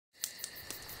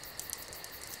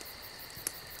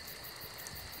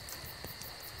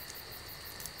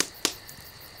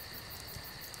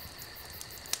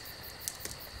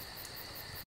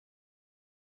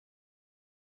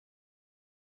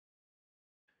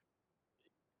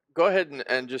go ahead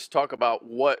and just talk about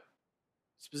what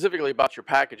specifically about your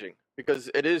packaging, because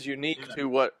it is unique Yeah. to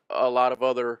what a lot of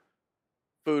other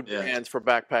food Yeah. brands for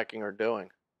backpacking are doing.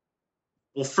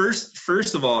 Well,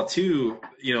 first of all, too,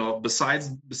 besides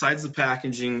the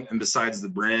packaging and besides the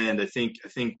brand, I think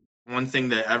one thing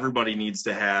that everybody needs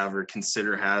to have or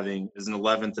consider having is an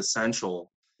 11th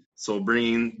essential. So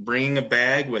bringing a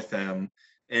bag with them,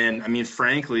 and I mean,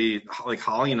 frankly, like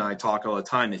Holly and I talk all the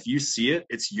time. If you see it,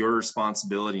 it's your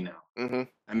responsibility now. Hmm.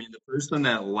 I mean, the person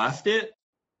that left it,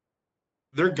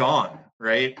 they're gone,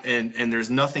 right? And there's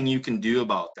nothing you can do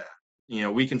about that.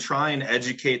 We can try and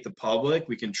educate the public.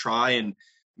 We can try and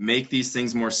make these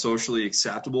things more socially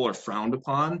acceptable or frowned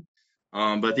upon.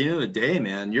 But at the end of the day,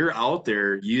 man, you're out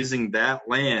there using that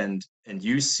land and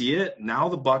you see it. Now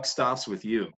the buck stops with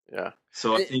you. Yeah.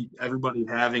 So I think everybody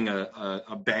having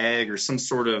a bag or some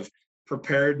sort of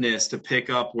preparedness to pick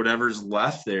up whatever's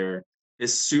left there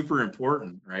is super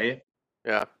important, right?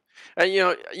 Yeah. And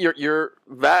you're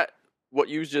that what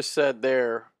you just said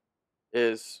there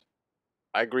is,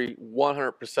 I agree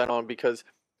 100% on, because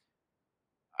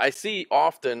I see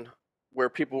often where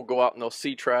people go out and they'll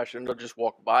see trash and they'll just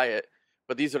walk by it.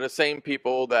 But these are the same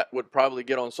people that would probably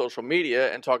get on social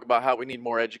media and talk about how we need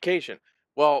more education.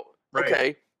 Well, Right,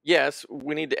 okay, yes,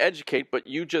 we need to educate, but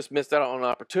you just missed out on an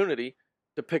opportunity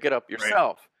to pick it up right,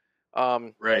 yourself.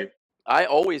 Um, right. I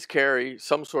always carry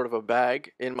some sort of a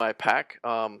bag in my pack.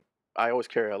 I always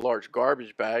carry a large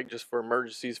garbage bag just for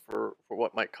emergencies, for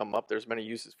what might come up. There's many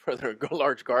uses for the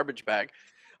large garbage bag.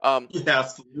 Um, Yeah,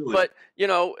 absolutely. but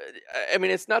I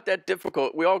mean, it's not that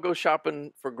difficult. We all go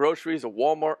shopping for groceries at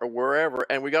Walmart or wherever,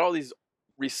 and we got all these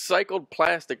recycled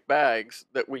plastic bags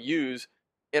that we use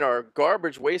in our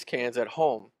garbage waste cans at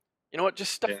home. You know what?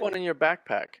 Just stuff Yeah. one in your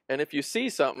backpack. And if you see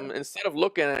something, instead of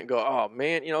looking at it and go, "Oh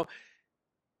man,"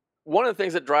 one of the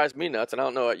things that drives me nuts, and I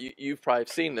don't know, you've probably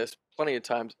seen this plenty of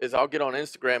times, is I'll get on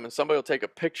Instagram and somebody will take a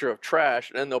picture of trash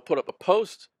and then they'll put up a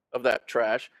post of that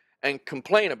trash and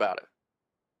complain about it.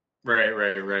 Right,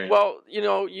 right, right. Well,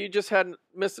 you just had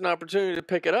missed an opportunity to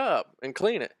pick it up and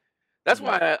clean it. That's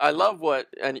why Yeah. I love what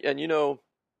and Jenny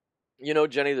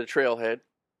the Trailhead.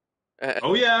 Uh,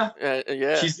 Oh yeah.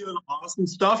 yeah, She's doing awesome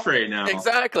stuff right now.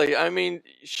 exactly. I mean,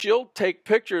 she'll take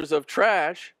pictures of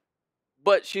trash,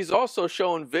 but she's also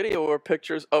showing video or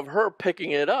pictures of her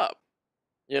picking it up.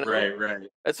 You know, Right, right.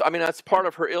 I mean, that's part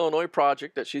of her Illinois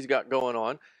project that she's got going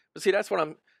on. But see, that's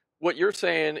what you're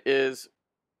saying is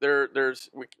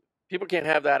people can't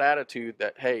have that attitude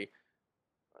that, hey,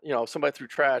 somebody threw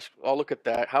trash. Oh, look at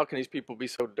that. How can these people be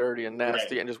so dirty and Right,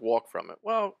 nasty and just walk from it?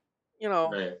 Well, you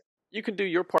know, right. you can do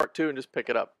your part too and just pick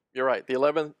it up. You're right. The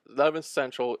 11th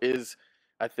essential is,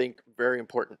 I think, very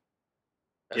important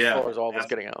as Yeah, far as all this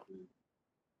getting out. absolutely.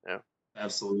 Yeah.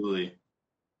 Absolutely.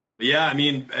 But yeah, I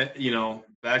mean,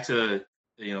 back to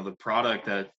the product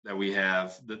that we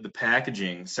have, the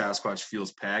packaging, Sasquatch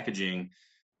Fuel's packaging,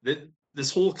 that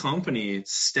this whole company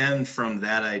stemmed from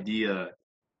that idea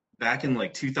back in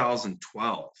like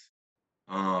 2012.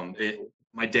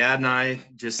 My dad and I,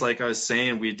 just like I was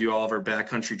saying, we do all of our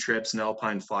backcountry trips and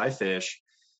alpine fly fish.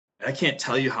 I can't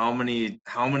tell you how many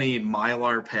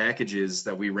Mylar packages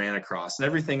that we ran across and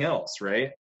everything else,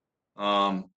 right?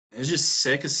 I was just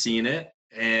sick of seeing it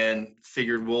and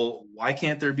figured, well, why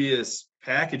can't there be this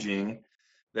packaging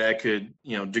that could,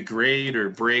 degrade or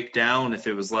break down if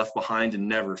it was left behind and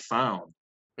never found?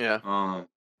 Yeah. Um,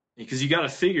 because you got to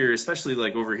figure, especially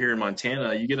like over here in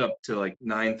Montana, you get up to like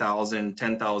 9,000,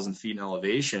 10,000 feet in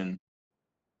elevation.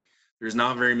 There's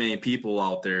not very many people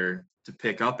out there to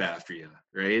pick up after you,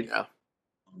 right? Yeah.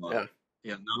 Uh,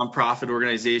 Yeah. Nonprofit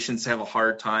organizations have a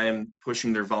hard time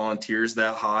pushing their volunteers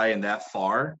that high and that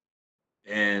far.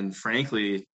 And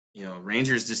frankly,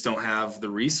 rangers just don't have the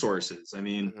resources. I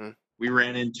mean, Hmm. we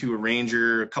ran into a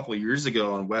ranger a couple of years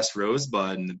ago on West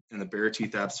Rosebud in the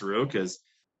Beartooth Absarokas.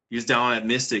 He was down at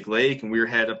Mystic Lake, and we were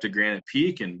headed up to Granite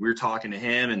Peak, and we were talking to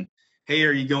him. And hey,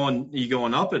 are you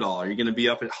going up at all? Are you going to be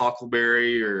up at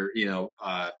Huckleberry or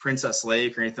Princess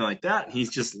Lake or anything like that? And he's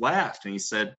just laughed and he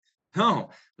said,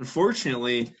 "No,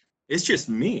 unfortunately, it's just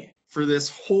me for this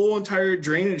whole entire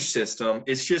drainage system.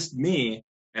 It's just me,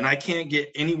 and I can't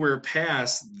get anywhere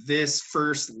past this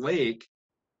first lake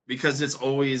because it's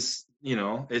always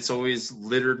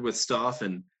littered with stuff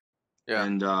and Yeah.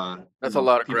 and That's a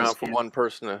lot of people's ground for one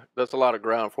person that's a lot of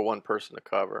ground for one person to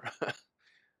cover.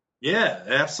 yeah,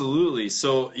 absolutely.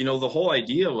 So the whole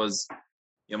idea was,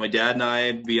 my dad and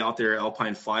I'd be out there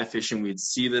alpine fly fishing. We'd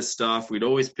see this stuff. We'd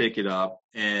always pick it up,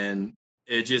 and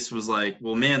it just was like,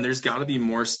 well, man, there's got to be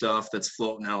more stuff that's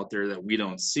floating out there that we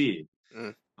don't see.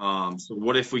 Mm. So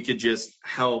what if we could just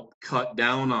help cut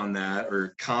down on that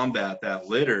or combat that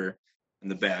litter in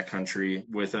the backcountry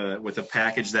with a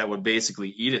package that would basically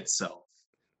eat itself?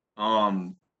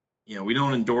 Um, we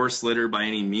don't endorse litter by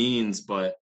any means,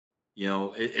 but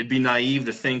it'd be naive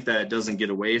to think that it doesn't get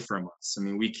away from us. I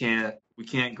mean, we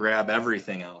can't grab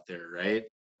everything out there, right?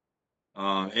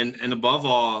 And above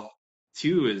all,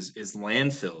 too, is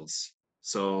landfills.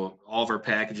 So all of our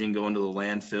packaging going to the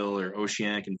landfill or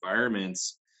oceanic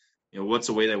environments, what's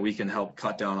a way that we can help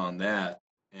cut down on that?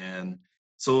 And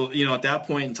so, at that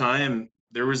point in time,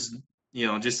 there was,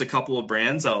 just a couple of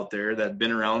brands out there that had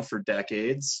been around for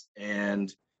decades.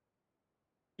 And,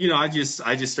 I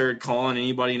just started calling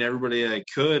anybody and everybody I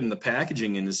could in the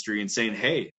packaging industry and saying,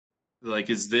 hey, like,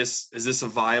 is this a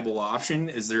viable option?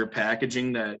 Is there a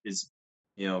packaging that is,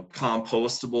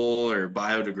 compostable or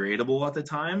biodegradable at the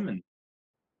time?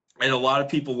 And a lot of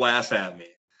people laugh at me.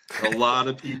 A lot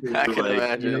of people I were can like,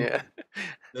 imagine. Yeah.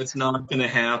 that's not going to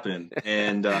happen.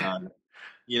 And I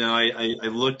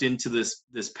looked into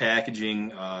this packaging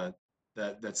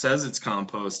that says it's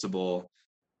compostable,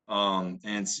 and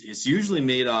it's usually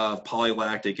made of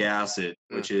polylactic acid,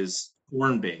 Mm, which is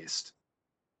corn based.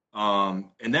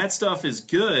 And that stuff is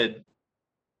good.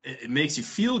 It makes you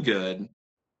feel good.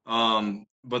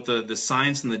 But the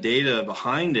science and the data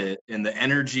behind it and the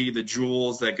energy, the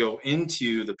joules that go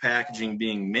into the packaging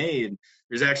being made,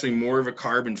 there's actually more of a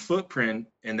carbon footprint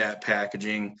in that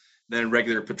packaging than a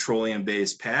regular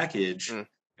petroleum-based package. mm,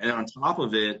 And on top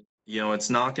of it, it's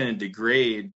not going to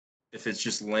degrade if it's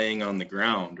just laying on the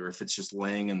ground or if it's just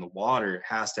laying in the water. It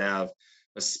has to have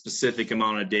a specific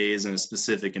amount of days in a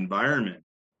specific environment.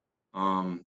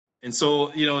 Um, and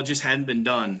so, it just hadn't been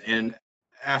done. And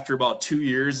after about 2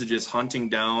 years of just hunting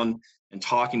down and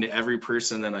talking to every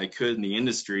person that I could in the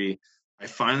industry, I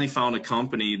finally found a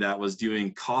company that was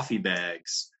doing coffee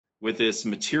bags with this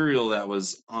material that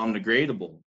was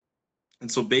omnigradable.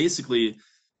 And so basically,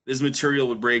 this material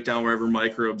would break down wherever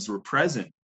microbes were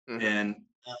present. mhm. And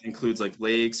that includes like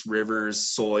lakes, rivers,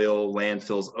 soil,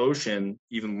 landfills, ocean,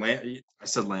 even I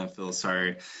said landfills,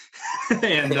 sorry.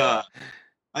 And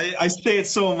I say it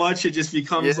so much it just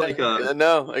becomes Yeah. like a Yeah.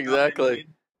 No. redundant. Exactly.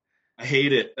 I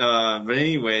hate it. But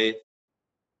anyway,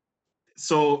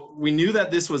 so we knew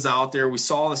that this was out there. We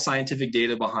saw the scientific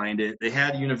data behind it. They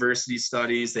had university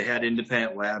studies. They had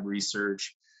independent lab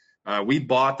research. We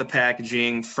bought the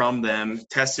packaging from them,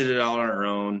 tested it out on our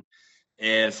own,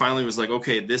 and finally was like,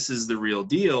 okay, this is the real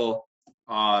deal.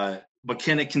 But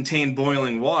can it contain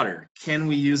boiling water? Can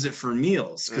we use it for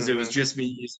meals? Because it was Hmm. just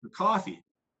being used for coffee.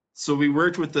 So we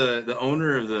worked with the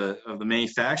owner of the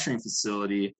manufacturing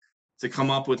facility to come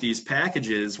up with these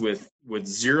packages with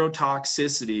zero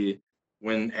toxicity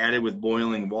when added with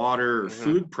boiling water or Hmm.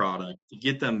 food product to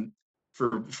get them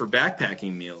for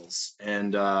backpacking meals.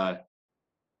 And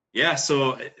yeah,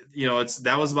 so it's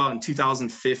that was about in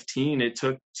 2015. It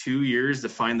took 2 years to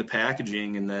find the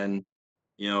packaging, and then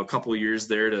a couple of years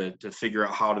there to figure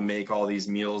out how to make all these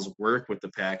meals work with the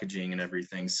packaging and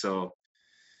everything. So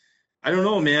I don't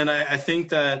know, man. I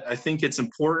think it's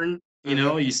important. Hmm.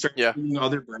 You start Yeah. seeing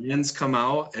other brands come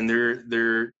out and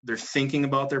they're thinking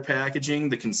about their packaging.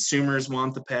 The consumers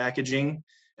want the packaging,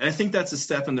 and I think that's a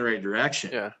step in the right direction.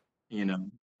 Yeah. You know,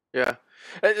 Yeah.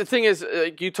 And the thing is,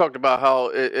 you talked about how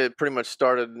it pretty much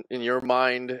started in your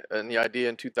mind and the idea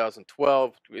in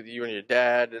 2012 with you and your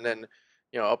dad, and then,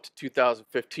 up to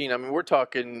 2015. I mean, we're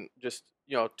talking just,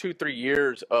 2, 3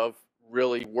 years of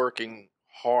really working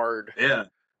hard yeah,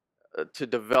 to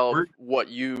develop we're what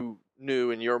you knew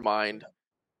in your mind.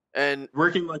 And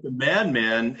working like a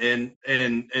madman,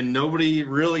 and nobody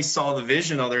really saw the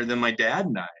vision other than my dad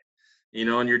and I.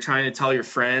 And you're trying to tell your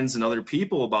friends and other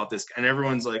people about this, and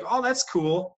everyone's like, oh, that's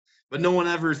cool, but no one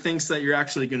ever thinks that you're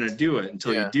actually going to do it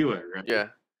until you yeah, do it, right? yeah.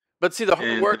 But see, the hard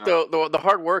And work, though, the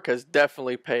hard work has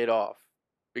definitely paid off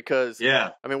because, yeah,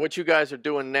 I mean, what you guys are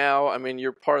doing now, I mean,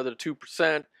 you're part of the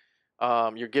 2%.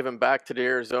 You're giving back to the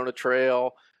Arizona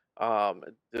Trail, um,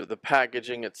 the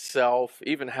packaging itself,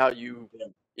 even how you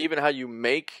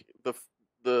make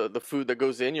the food that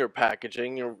goes in your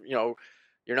packaging.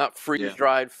 You're not freeze yeah,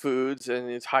 dried foods, and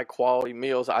it's high quality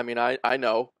meals. I mean, I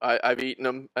know I've eaten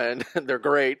them, and they're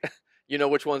great. You know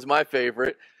which one's my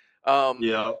favorite. Um,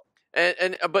 yeah,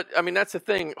 and but I mean that's the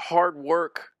thing. Hard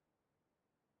work.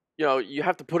 You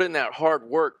have to put in that hard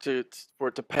work for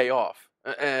it to pay off.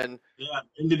 And yeah.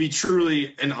 And to be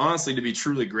truly, and honestly, to be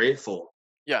truly grateful.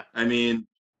 yeah, I mean,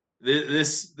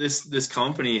 this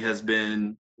company has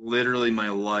been literally my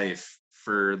life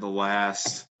for the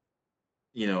last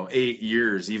 8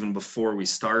 years, even before we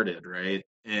started, right?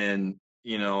 And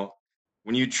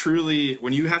when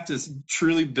you have to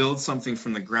truly build something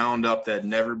from the ground up that had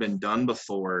never been done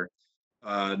before,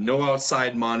 no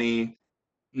outside money,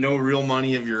 no real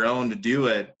money of your own to do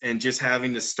it, and just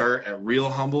having to start at real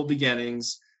humble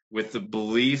beginnings with the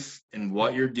belief in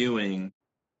what you're doing,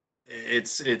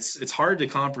 it's hard to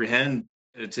comprehend,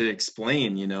 to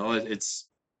explain, you know. It's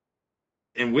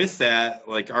and with that,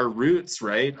 like our roots,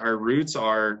 right? Our roots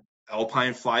are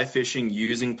alpine fly fishing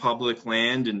using public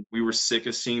land, and we were sick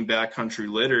of seeing backcountry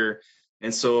litter.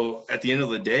 And so at the end of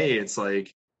the day, it's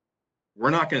like we're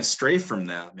not going to stray from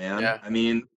that, man. Yeah. I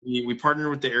mean, we partner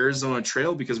with the Arizona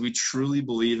Trail because we truly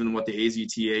believe in what the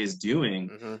AZTA is doing.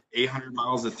 Mm-hmm. 800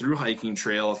 miles of through hiking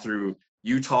trail through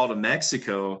Utah to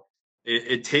Mexico.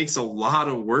 It takes a lot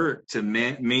of work to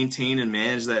maintain and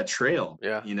manage that trail.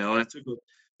 Yeah. You know, and it took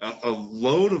a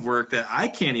load of work that I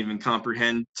can't even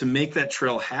comprehend to make that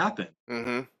trail happen.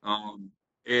 Mm-hmm.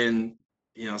 And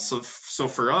you know, so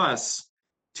for us,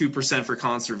 2% for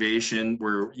conservation,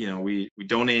 where you know we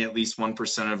donate at least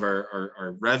 1% of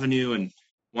our revenue and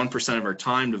 1% of our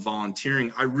time to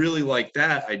volunteering. I really like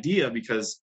that idea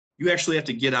because you actually have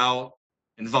to get out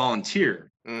and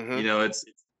volunteer. Mm-hmm. You know,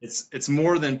 it's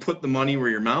more than put the money where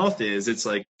your mouth is. It's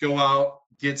like go out,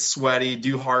 get sweaty,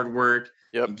 do hard work,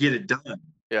 Yep. and get it done.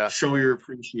 Yeah. Show your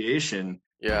appreciation.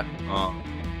 Yeah.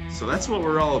 So that's what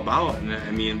we're all about, and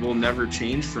I mean, we'll never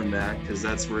change from that because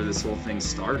that's where this whole thing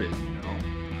started, you know.